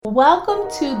Welcome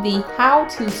to the How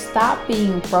to Stop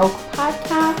Being Broke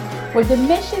podcast, where the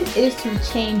mission is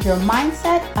to change your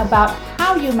mindset about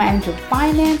how you manage your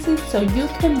finances so you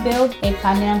can build a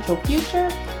financial future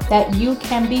that you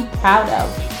can be proud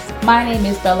of. My name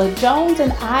is Bella Jones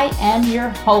and I am your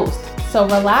host. So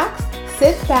relax,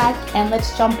 sit back, and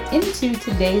let's jump into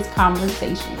today's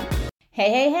conversation.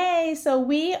 Hey, so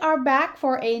we are back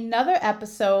for another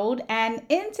episode, and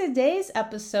in today's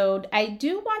episode, I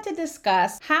do want to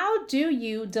discuss how do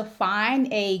you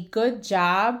define a good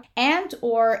job and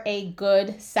or a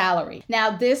good salary.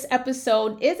 Now, this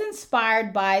episode is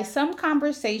inspired by some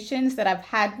conversations that I've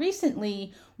had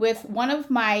recently with one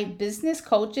of my business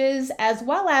coaches, as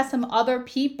well as some other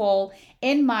people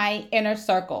in my inner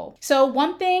circle. So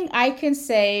one thing I can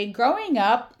say, growing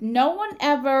up, no one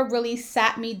ever really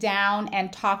sat me down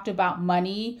and talked about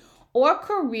money or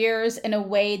careers in a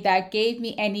way that gave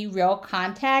me any real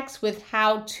context with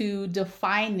how to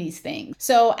define these things.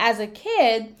 So as a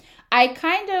kid, I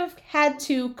kind of had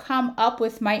to come up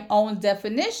with my own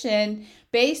definition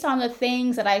based on the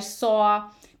things that I saw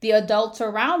the adults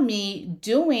around me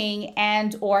doing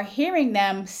and or hearing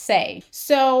them say.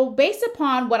 So based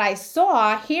upon what I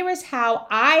saw, here is how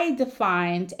I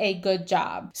defined a good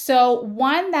job. So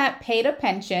one that paid a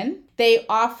pension. They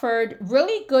offered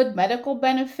really good medical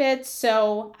benefits.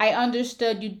 So I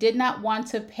understood you did not want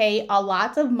to pay a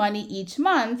lot of money each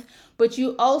month, but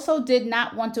you also did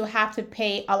not want to have to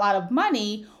pay a lot of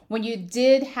money when you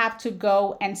did have to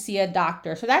go and see a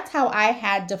doctor. So that's how I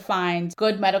had defined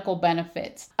good medical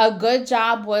benefits. A good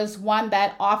job was one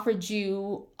that offered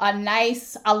you a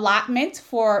nice allotment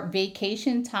for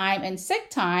vacation time and sick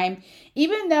time,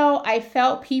 even though I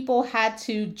felt people had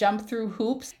to jump through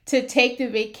hoops to take the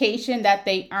vacation that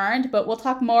they earned, but we'll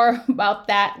talk more about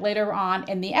that later on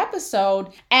in the episode.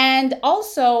 And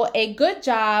also a good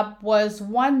job was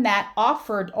one that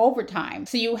offered overtime.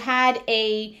 So you had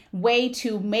a way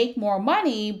to make more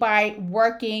money by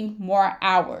working more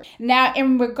hours. Now,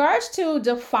 in regards to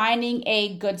defining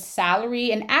a good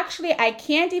salary, and actually I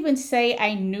can't even say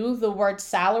I knew the word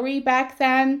salary back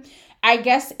then. I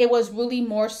guess it was really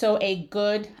more so a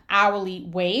good hourly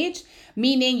wage,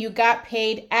 meaning you got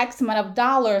paid X amount of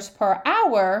dollars per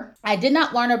hour. I did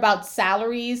not learn about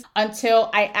salaries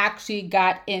until I actually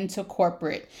got into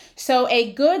corporate. So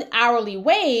a good hourly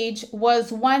wage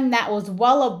was one that was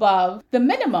well above the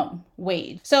minimum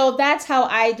wage. So that's how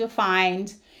I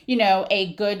defined,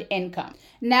 a good income.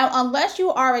 Now, unless you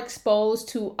are exposed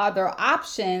to other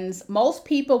options, most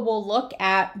people will look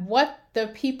at what the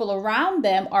people around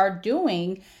them are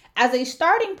doing as a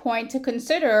starting point to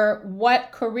consider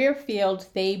what career field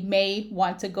they may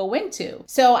want to go into.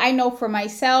 So I know for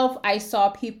myself, I saw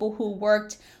people who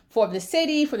worked for the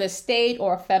city, for the state,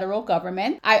 or federal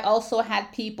government. I also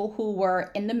had people who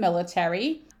were in the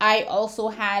military. I also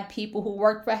had people who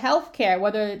worked for healthcare,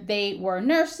 whether they were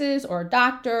nurses or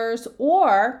doctors,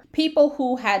 or people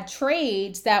who had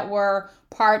trades that were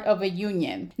part of a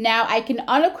union. Now, I can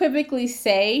unequivocally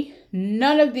say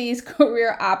none of these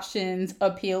career options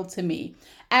appealed to me,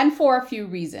 and for a few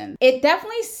reasons. It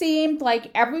definitely seemed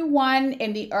like everyone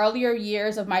in the earlier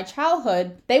years of my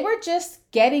childhood, they were just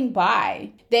getting by.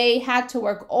 They had to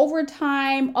work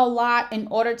overtime a lot in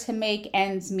order to make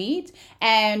ends meet,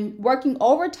 and working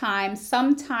overtime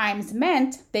sometimes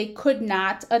meant they could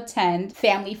not attend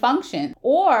family functions,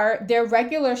 or their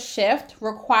regular shift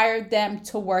required them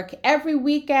to work every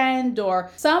weekend or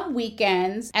some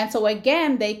weekends, and so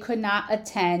again, they could not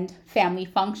attend family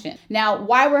function. Now,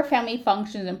 why were family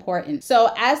functions important? So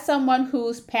as someone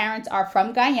whose parents are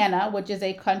from Guyana, which is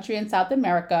a country in South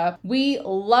America, we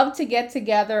love to get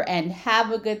together and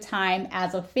have a good time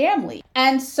as a family.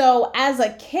 And so as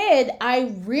a kid,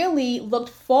 I really looked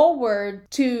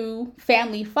forward to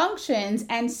family functions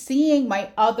and seeing my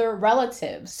other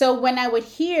relatives. So when I would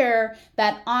hear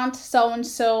that Aunt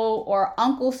so-and-so or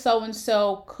Uncle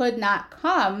so-and-so could not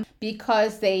come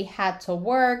because they had to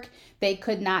work, they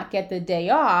could not get the day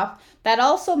off, that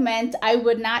also meant I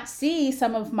would not see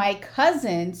some of my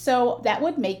cousins. So that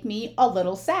would make me a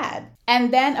little sad.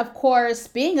 And then, of course,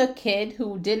 being a kid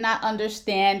who did not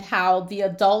understand how the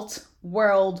adult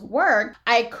world worked,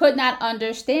 I could not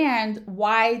understand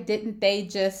why didn't they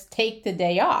just take the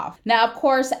day off. Now, of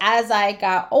course, as I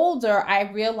got older, I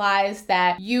realized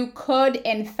that you could,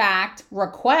 in fact,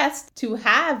 request to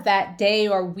have that day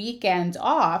or weekend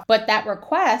off, but that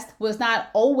request was not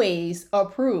always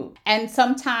approved. And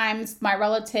sometimes my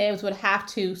relatives would have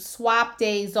to swap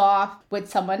days off with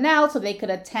someone else so they could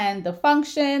attend the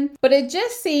function. But it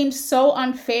just seemed so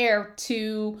unfair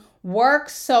to work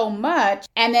so much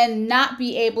and then not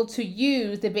be able to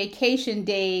use the vacation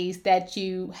days that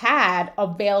you had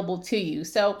available to you.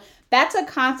 So that's a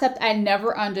concept I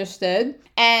never understood.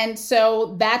 And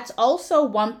so that's also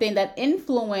one thing that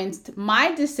influenced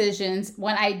my decisions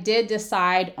when I did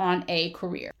decide on a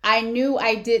career. I knew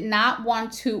I did not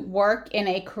want to work in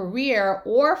a career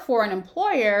or for an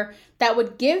employer that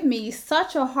would give me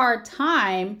such a hard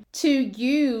time to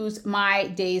use my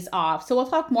days off. So we'll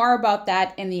talk more about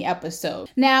that in the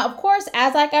episode. Now, of course,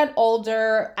 as I got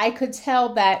older, I could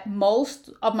tell that most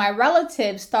of my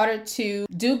relatives started to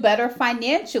do better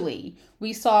financially.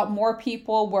 We saw more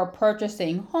people were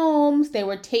purchasing homes, they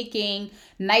were taking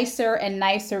nicer and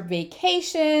nicer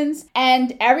vacations,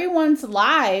 and everyone's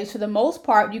lives, for the most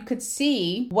part, you could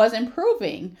see was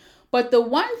improving. But the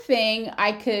one thing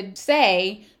I could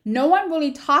say, no one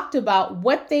really talked about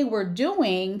what they were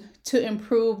doing to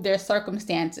improve their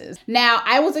circumstances. Now,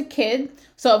 I was a kid,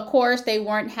 so of course they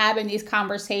weren't having these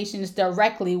conversations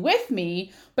directly with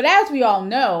me. But as we all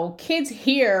know, kids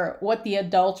hear what the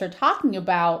adults are talking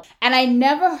about. And I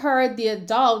never heard the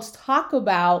adults talk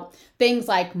about things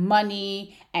like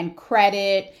money and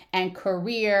credit and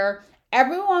career.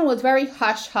 Everyone was very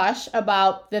hush-hush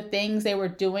about the things they were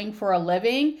doing for a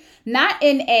living, not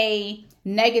in a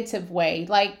negative way.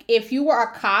 Like if you were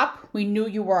a cop, we knew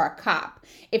you were a cop.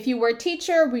 If you were a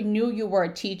teacher, we knew you were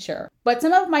a teacher. But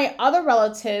some of my other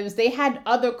relatives, they had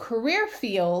other career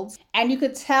fields and you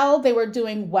could tell they were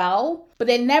doing well, but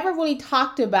they never really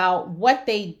talked about what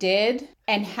they did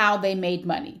and how they made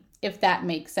money, if that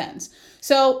makes sense.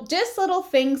 So just little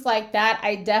things like that,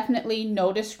 I definitely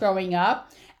noticed growing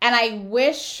up. And I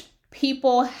wish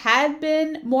people had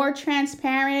been more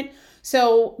transparent.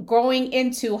 So going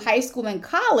into high school and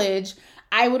college,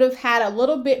 I would have had a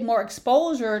little bit more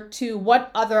exposure to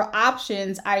what other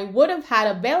options I would have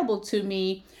had available to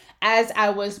me as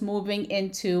I was moving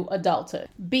into adulthood.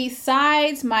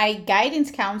 Besides my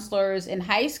guidance counselors in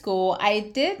high school,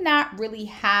 I did not really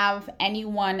have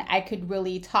anyone I could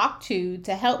really talk to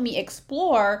help me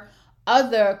explore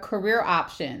other career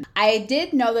options. I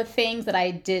did know the things that I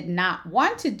did not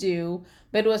want to do,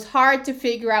 but it was hard to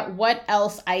figure out what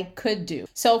else I could do.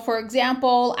 So for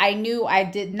example, I knew I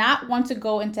did not want to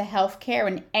go into healthcare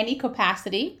in any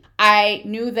capacity. I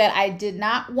knew that I did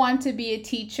not want to be a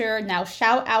teacher. Now,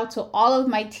 shout out to all of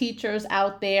my teachers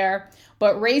out there,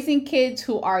 but raising kids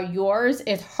who are yours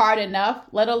is hard enough,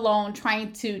 let alone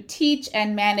trying to teach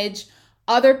and manage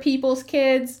other people's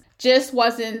kids. Just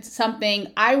wasn't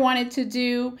something I wanted to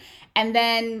do. And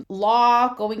then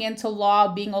law, going into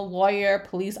law, being a lawyer,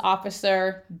 police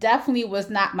officer, definitely was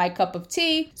not my cup of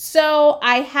tea. So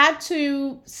I had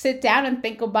to sit down and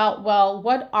think about, well,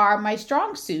 what are my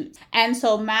strong suits? And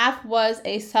so math was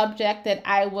a subject that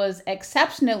I was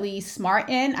exceptionally smart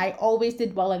in. I always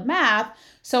did well in math.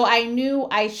 So I knew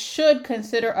I should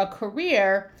consider a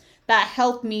career that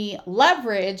helped me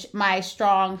leverage my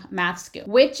strong math skill,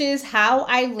 which is how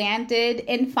I landed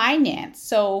in finance.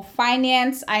 So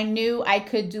finance, I knew I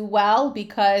could do well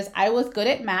because I was good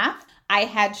at math. I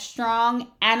had strong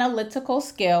analytical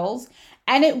skills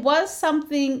and it was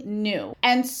something new.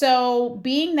 And so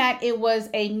being that it was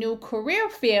a new career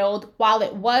field, while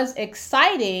it was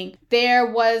exciting, there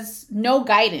was no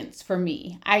guidance for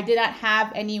me. I did not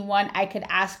have anyone I could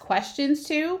ask questions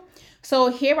to. So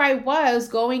here I was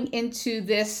going into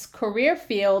this career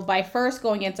field by first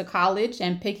going into college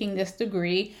and picking this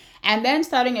degree and then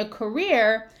starting a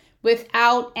career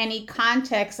without any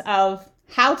context of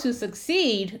how to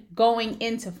succeed going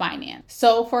into finance.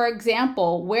 So for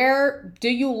example, where do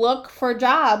you look for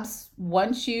jobs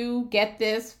once you get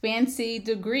this fancy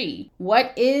degree?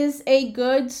 What is a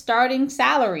good starting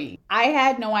salary? I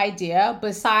had no idea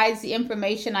besides the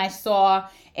information I saw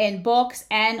in books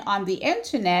and on the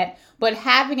internet, but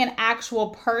having an actual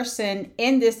person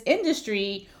in this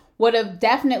industry would have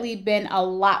definitely been a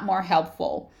lot more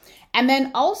helpful. And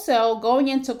then also going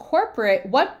into corporate,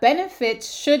 what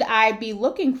benefits should I be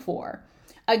looking for?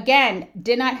 Again,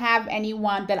 did not have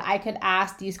anyone that I could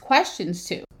ask these questions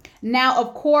to. Now,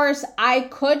 of course, I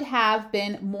could have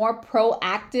been more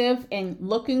proactive in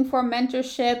looking for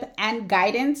mentorship and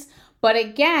guidance. But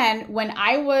again, when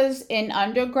I was in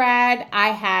undergrad, I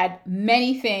had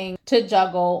many things to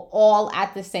juggle all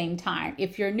at the same time.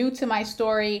 If you're new to my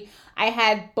story, I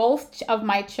had both of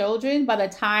my children by the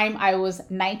time I was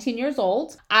 19 years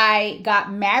old. I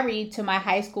got married to my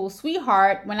high school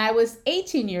sweetheart when I was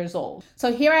 18 years old.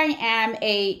 So here I am,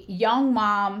 a young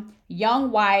mom, young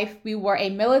wife. We were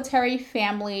a military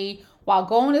family. while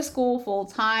going to school full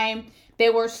time.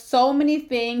 There were so many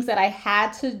things that I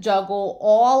had to juggle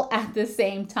all at the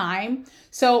same time.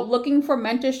 So looking for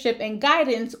mentorship and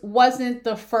guidance wasn't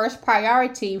the first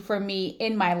priority for me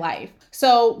in my life.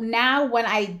 So now when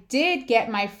I did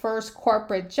get my first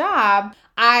corporate job,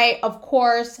 I, of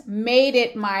course, made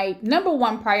it my number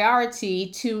one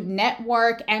priority to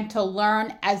network and to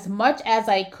learn as much as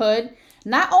I could,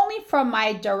 not only from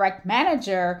my direct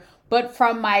manager, but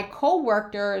from my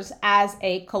coworkers as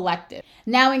a collective.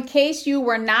 Now, in case you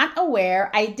were not aware,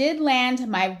 I did land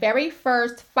my very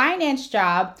first finance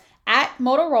job at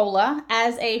Motorola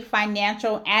as a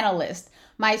financial analyst.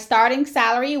 My starting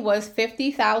salary was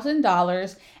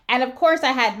 $50,000. And of course,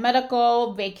 I had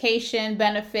medical, vacation,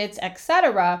 benefits,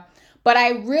 etc. But I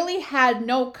really had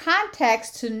no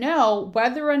context to know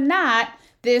whether or not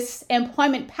this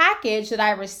employment package that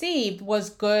I received was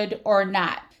good or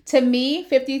not. To me,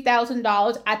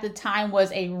 $50,000 at the time was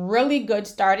a really good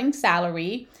starting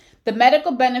salary. The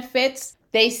medical benefits,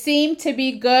 they seemed to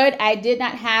be good. I did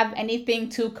not have anything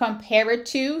to compare it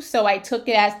to, so I took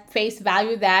it as face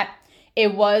value that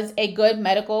it was a good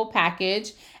medical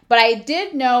package. But I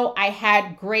did know I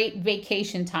had great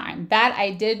vacation time. That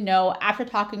I did know after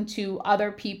talking to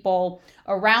other people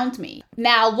around me.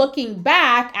 Now, looking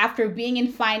back, after being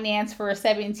in finance for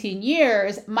 17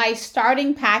 years, my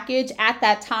starting package at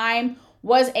that time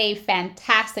was a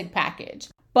fantastic package.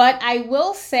 But I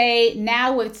will say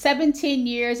now, with 17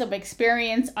 years of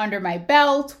experience under my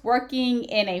belt, working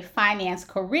in a finance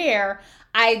career,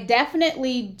 I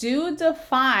definitely do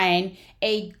define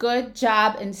a good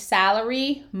job and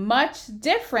salary much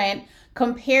different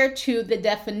compared to the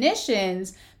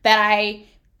definitions that I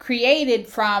created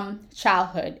from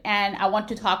childhood. And I want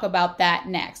to talk about that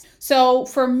next. So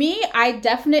for me, I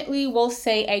definitely will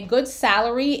say a good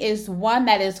salary is one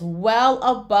that is well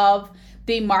above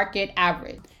the market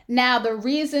average. Now, the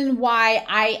reason why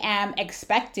I am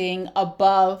expecting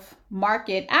above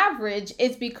market average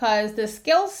is because the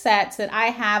skill sets that I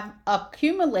have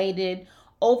accumulated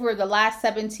over the last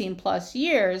 17 plus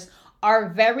years are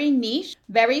very niche,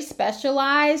 very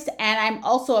specialized, and I'm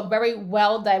also a very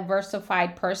well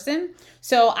diversified person.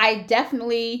 So I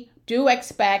definitely do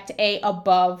expect a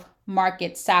above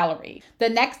market salary. The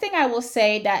next thing I will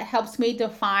say that helps me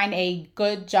define a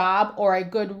good job or a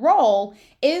good role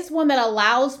is one that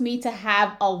allows me to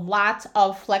have a lot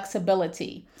of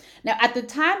flexibility. Now, at the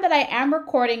time that I am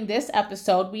recording this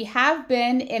episode, we have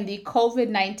been in the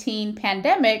COVID-19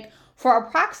 pandemic for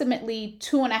approximately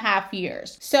 2.5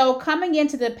 years. So coming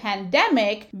into the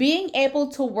pandemic, being able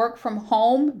to work from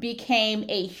home became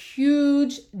a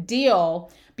huge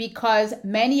deal because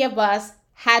many of us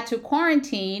had to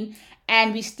quarantine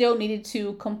and we still needed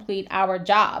to complete our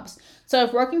jobs. So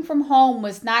if working from home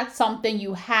was not something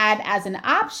you had as an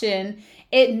option,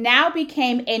 it now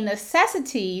became a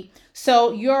necessity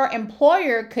so your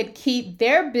employer could keep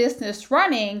their business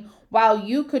running while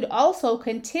you could also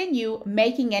continue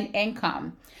making an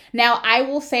income. Now, I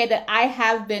will say that I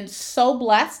have been so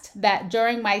blessed that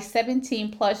during my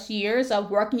 17 plus years of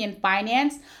working in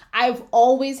finance, I've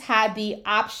always had the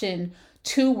option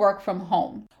to work from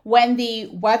home. When the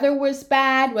weather was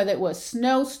bad, whether it was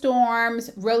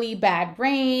snowstorms, really bad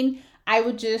rain, I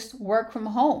would just work from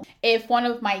home. If one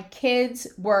of my kids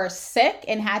were sick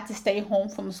and had to stay home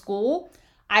from school,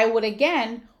 I would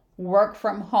again work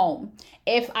from home.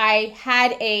 If I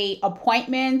had an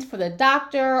appointment for the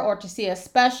doctor or to see a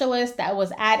specialist that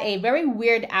was at a very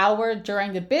weird hour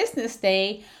during the business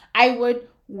day, I would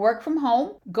work from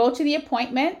home, go to the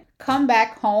appointment, come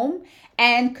back home,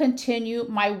 and continue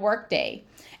my workday.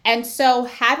 And so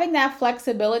having that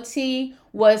flexibility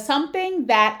was something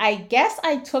that I guess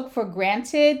I took for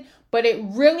granted, but it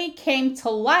really came to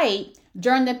light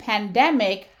during the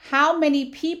pandemic how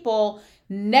many people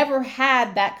never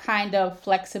had that kind of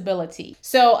flexibility.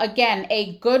 So again,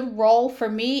 a good role for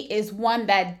me is one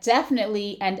that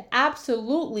definitely and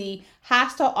absolutely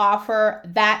has to offer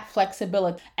that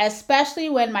flexibility, especially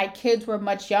when my kids were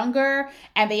much younger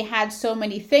and they had so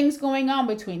many things going on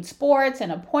between sports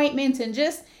and appointments and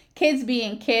just kids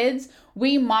being kids.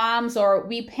 We moms or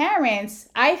we parents,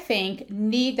 I think,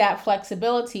 need that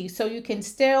flexibility so you can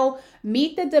still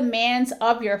meet the demands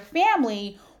of your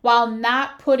family while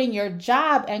not putting your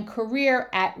job and career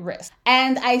at risk.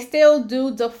 And I still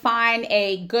do define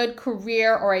a good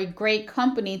career or a great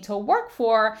company to work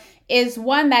for is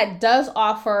one that does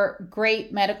offer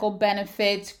great medical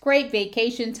benefits, great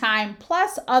vacation time,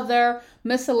 plus other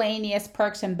miscellaneous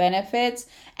perks and benefits,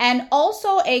 and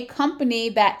also a company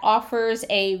that offers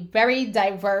a very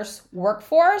diverse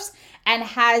workforce and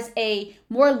has a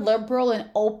more liberal and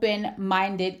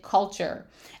open-minded culture.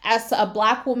 As a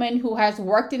Black woman who has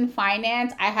worked in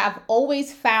finance, I have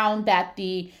always found that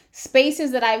the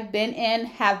spaces that I've been in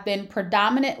have been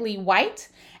predominantly white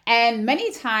and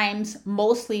many times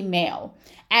mostly male.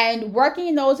 And working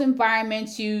in those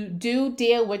environments, you do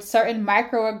deal with certain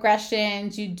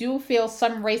microaggressions. You do feel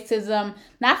some racism,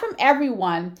 not from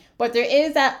everyone, but there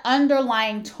is that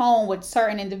underlying tone with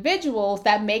certain individuals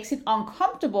that makes it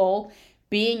uncomfortable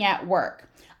being at work.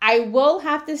 I will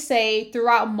have to say,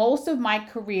 throughout most of my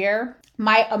career,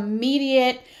 my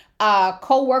immediate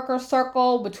co-worker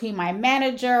circle between my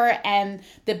manager and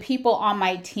the people on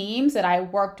my teams that I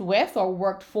worked with or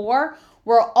worked for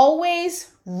were always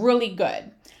really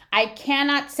good. I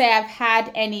cannot say I've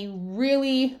had any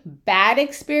really bad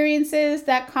experiences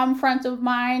that come front of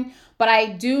mind, but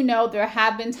I do know there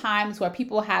have been times where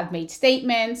people have made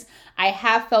statements, I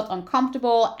have felt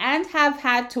uncomfortable and have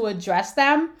had to address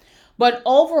them. But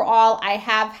overall, I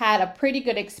have had a pretty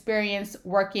good experience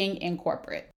working in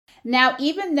corporate. Now,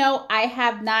 even though I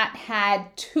have not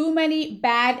had too many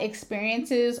bad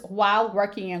experiences while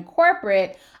working in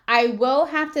corporate, I will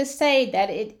have to say that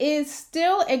it is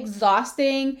still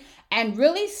exhausting and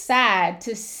really sad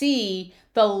to see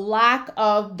the lack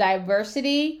of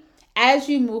diversity as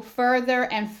you move further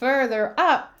and further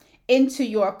up into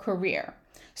your career.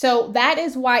 So that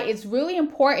is why it's really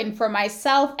important for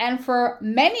myself and for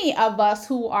many of us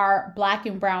who are Black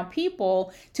and brown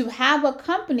people to have a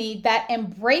company that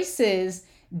embraces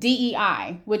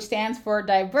DEI, which stands for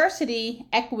diversity,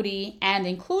 equity, and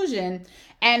inclusion,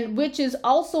 and which is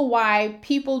also why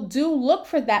people do look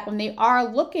for that when they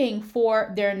are looking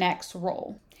for their next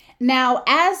role. Now,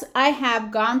 as I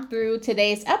have gone through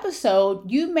today's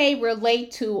episode, you may relate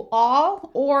to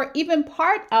all or even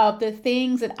part of the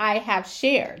things that I have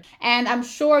shared. And I'm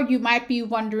sure you might be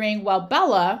wondering, well,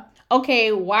 Bella,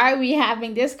 okay, why are we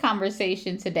having this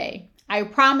conversation today? I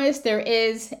promise there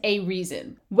is a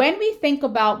reason. When we think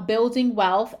about building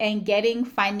wealth and getting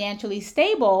financially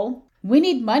stable, we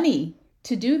need money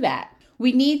to do that.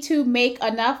 We need to make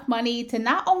enough money to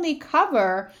not only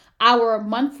cover our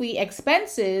monthly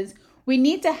expenses, we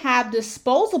need to have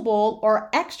disposable or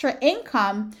extra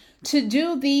income to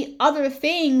do the other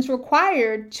things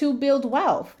required to build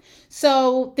wealth.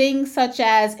 So things such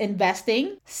as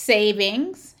investing,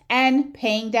 savings, and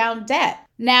paying down debt.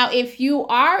 Now, if you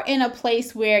are in a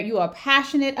place where you are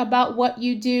passionate about what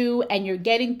you do and you're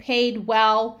getting paid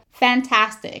well,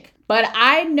 fantastic. But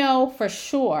I know for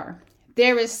sure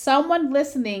there is someone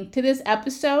listening to this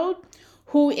episode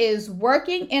who is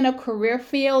working in a career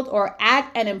field or at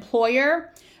an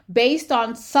employer based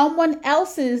on someone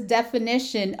else's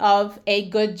definition of a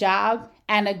good job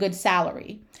and a good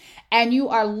salary. And you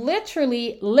are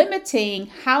literally limiting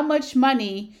how much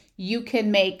money you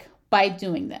can make by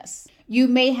doing this. You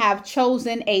may have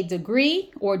chosen a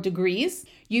degree or degrees.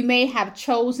 You may have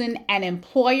chosen an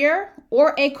employer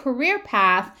or a career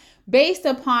path based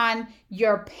upon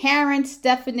your parents'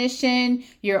 definition,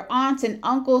 your aunts and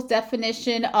uncles'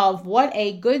 definition of what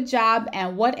a good job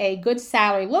and what a good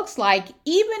salary looks like,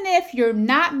 even if you're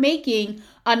not making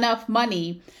enough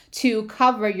money to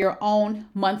cover your own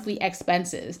monthly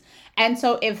expenses. And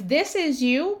so if this is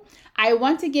you, I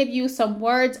want to give you some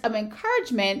words of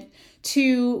encouragement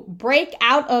to break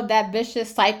out of that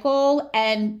vicious cycle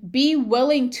and be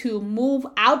willing to move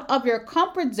out of your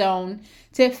comfort zone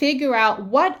to figure out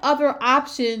what other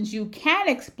options you can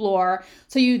explore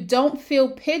so you don't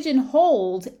feel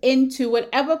pigeonholed into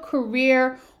whatever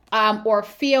career or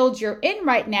field you're in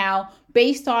right now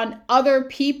based on other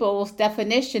people's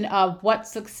definition of what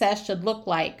success should look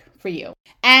like for you.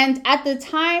 And at the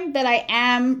time that I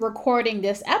am recording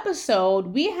this episode,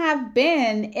 we have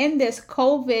been in this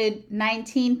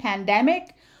COVID-19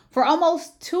 pandemic for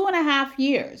almost 2.5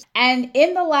 years. And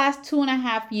in the last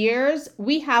 2.5 years,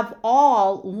 we have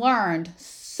all learned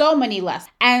so many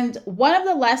lessons. And one of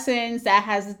the lessons that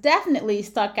has definitely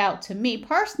stuck out to me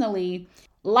personally,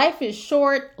 life is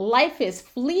short, life is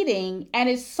fleeting, and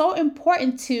it's so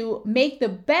important to make the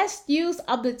best use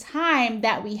of the time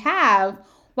that we have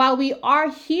while we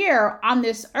are here on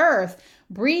this earth,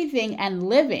 breathing and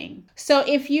living. So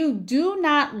if you do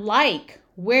not like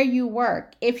where you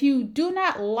work, if you do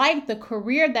not like the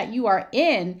career that you are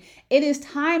in, it is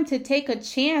time to take a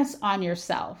chance on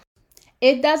yourself.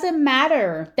 It doesn't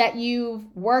matter that you've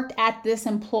worked at this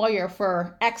employer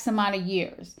for X amount of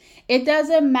years. It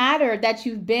doesn't matter that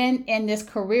you've been in this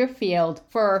career field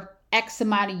for X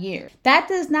amount of years. That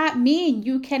does not mean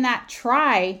you cannot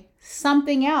try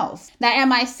something else. Now,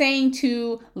 am I saying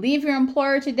to leave your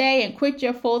employer today and quit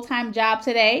your full-time job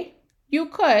today? You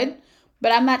could,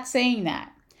 but I'm not saying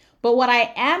that. But what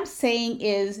I am saying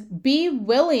is be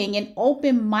willing and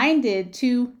open-minded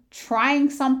to trying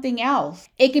something else.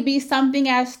 It could be something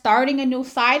as starting a new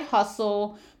side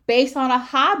hustle based on a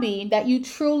hobby that you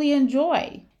truly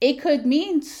enjoy. It could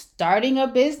mean starting a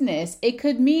business. It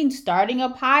could mean starting a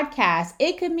podcast.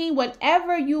 It could mean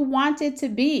whatever you want it to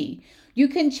be. You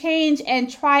can change and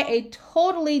try a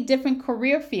totally different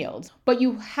career field, but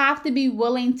you have to be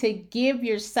willing to give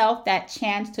yourself that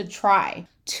chance to try.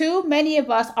 Too many of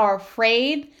us are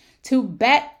afraid to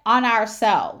bet on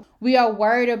ourselves. We are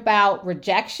worried about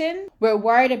rejection. We're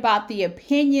worried about the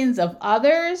opinions of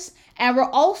others. And we're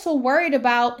also worried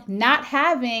about not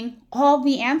having all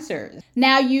the answers.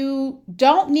 Now, you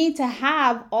don't need to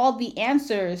have all the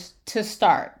answers to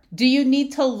start. Do you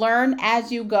need to learn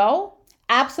as you go?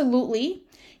 Absolutely.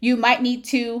 You might need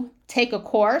to take a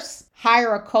course,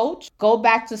 hire a coach, go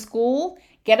back to school,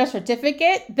 get a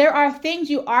certificate. There are things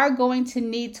you are going to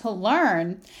need to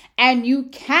learn, and you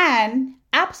can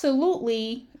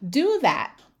absolutely do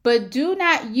that. But do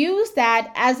not use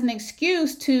that as an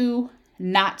excuse to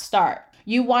not start.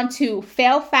 You want to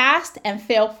fail fast and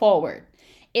fail forward.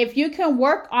 If you can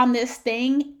work on this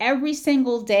thing every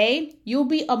single day, you'll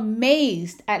be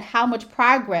amazed at how much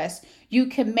progress you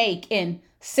can make in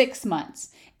 6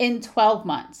 months, in 12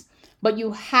 months. But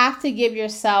you have to give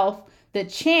yourself the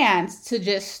chance to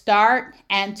just start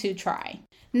and to try.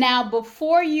 Now,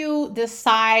 before you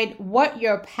decide what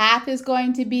your path is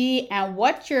going to be and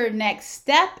what your next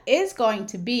step is going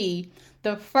to be,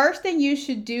 the first thing you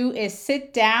should do is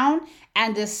sit down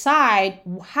and decide,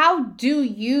 how do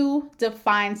you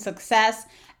define success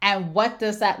and what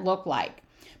does that look like?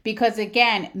 Because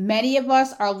again, many of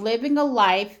us are living a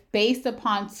life based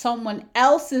upon someone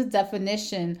else's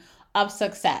definition of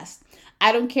success.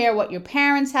 I don't care what your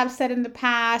parents have said in the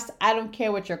past. I don't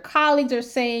care what your colleagues are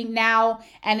saying now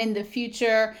and in the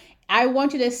future. I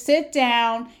want you to sit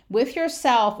down with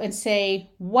yourself and say,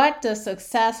 what does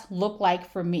success look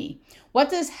like for me?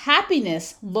 What does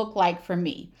happiness look like for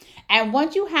me? And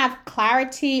once you have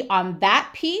clarity on that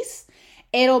piece,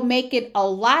 it'll make it a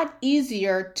lot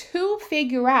easier to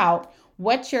figure out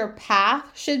what your path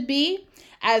should be,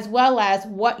 as well as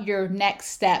what your next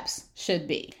steps should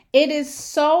be. It is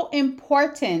so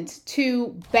important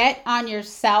to bet on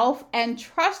yourself and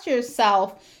trust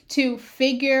yourself to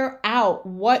figure out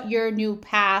what your new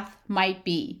path might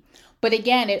be. But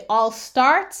again, it all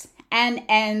starts and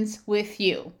ends with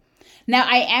you. Now,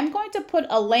 I am going to put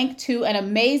a link to an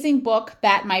amazing book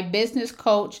that my business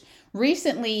coach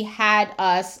recently had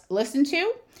us listen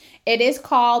to. It is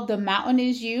called The Mountain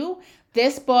Is You.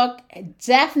 This book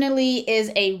definitely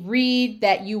is a read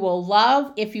that you will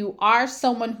love if you are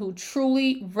someone who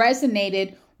truly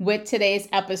resonated with today's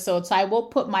episode. So I will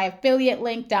put my affiliate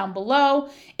link down below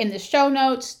in the show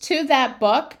notes to that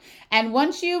book. And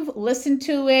once you've listened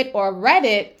to it or read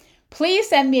it, please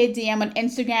send me a DM on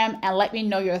Instagram and let me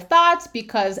know your thoughts,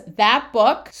 because that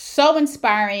book, so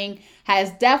inspiring,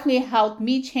 has definitely helped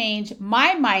me change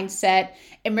my mindset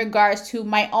in regards to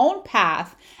my own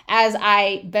path as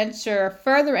I venture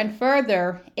further and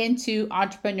further into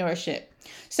entrepreneurship.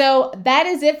 So that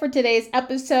is it for today's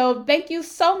episode. Thank you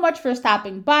so much for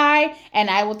stopping by, and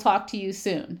I will talk to you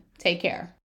soon. Take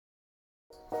care.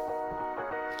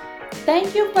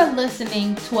 Thank you for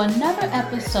listening to another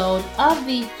episode of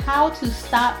the How to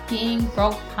Stop Being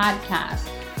Broke podcast.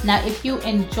 Now, if you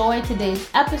enjoyed today's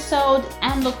episode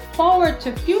and look forward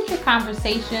to future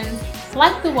conversations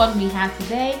like the one we had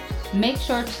today, make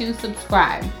sure to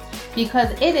subscribe,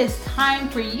 because it is time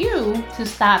for you to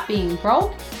stop being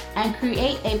broke and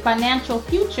create a financial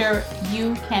future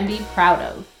you can be proud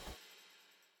of.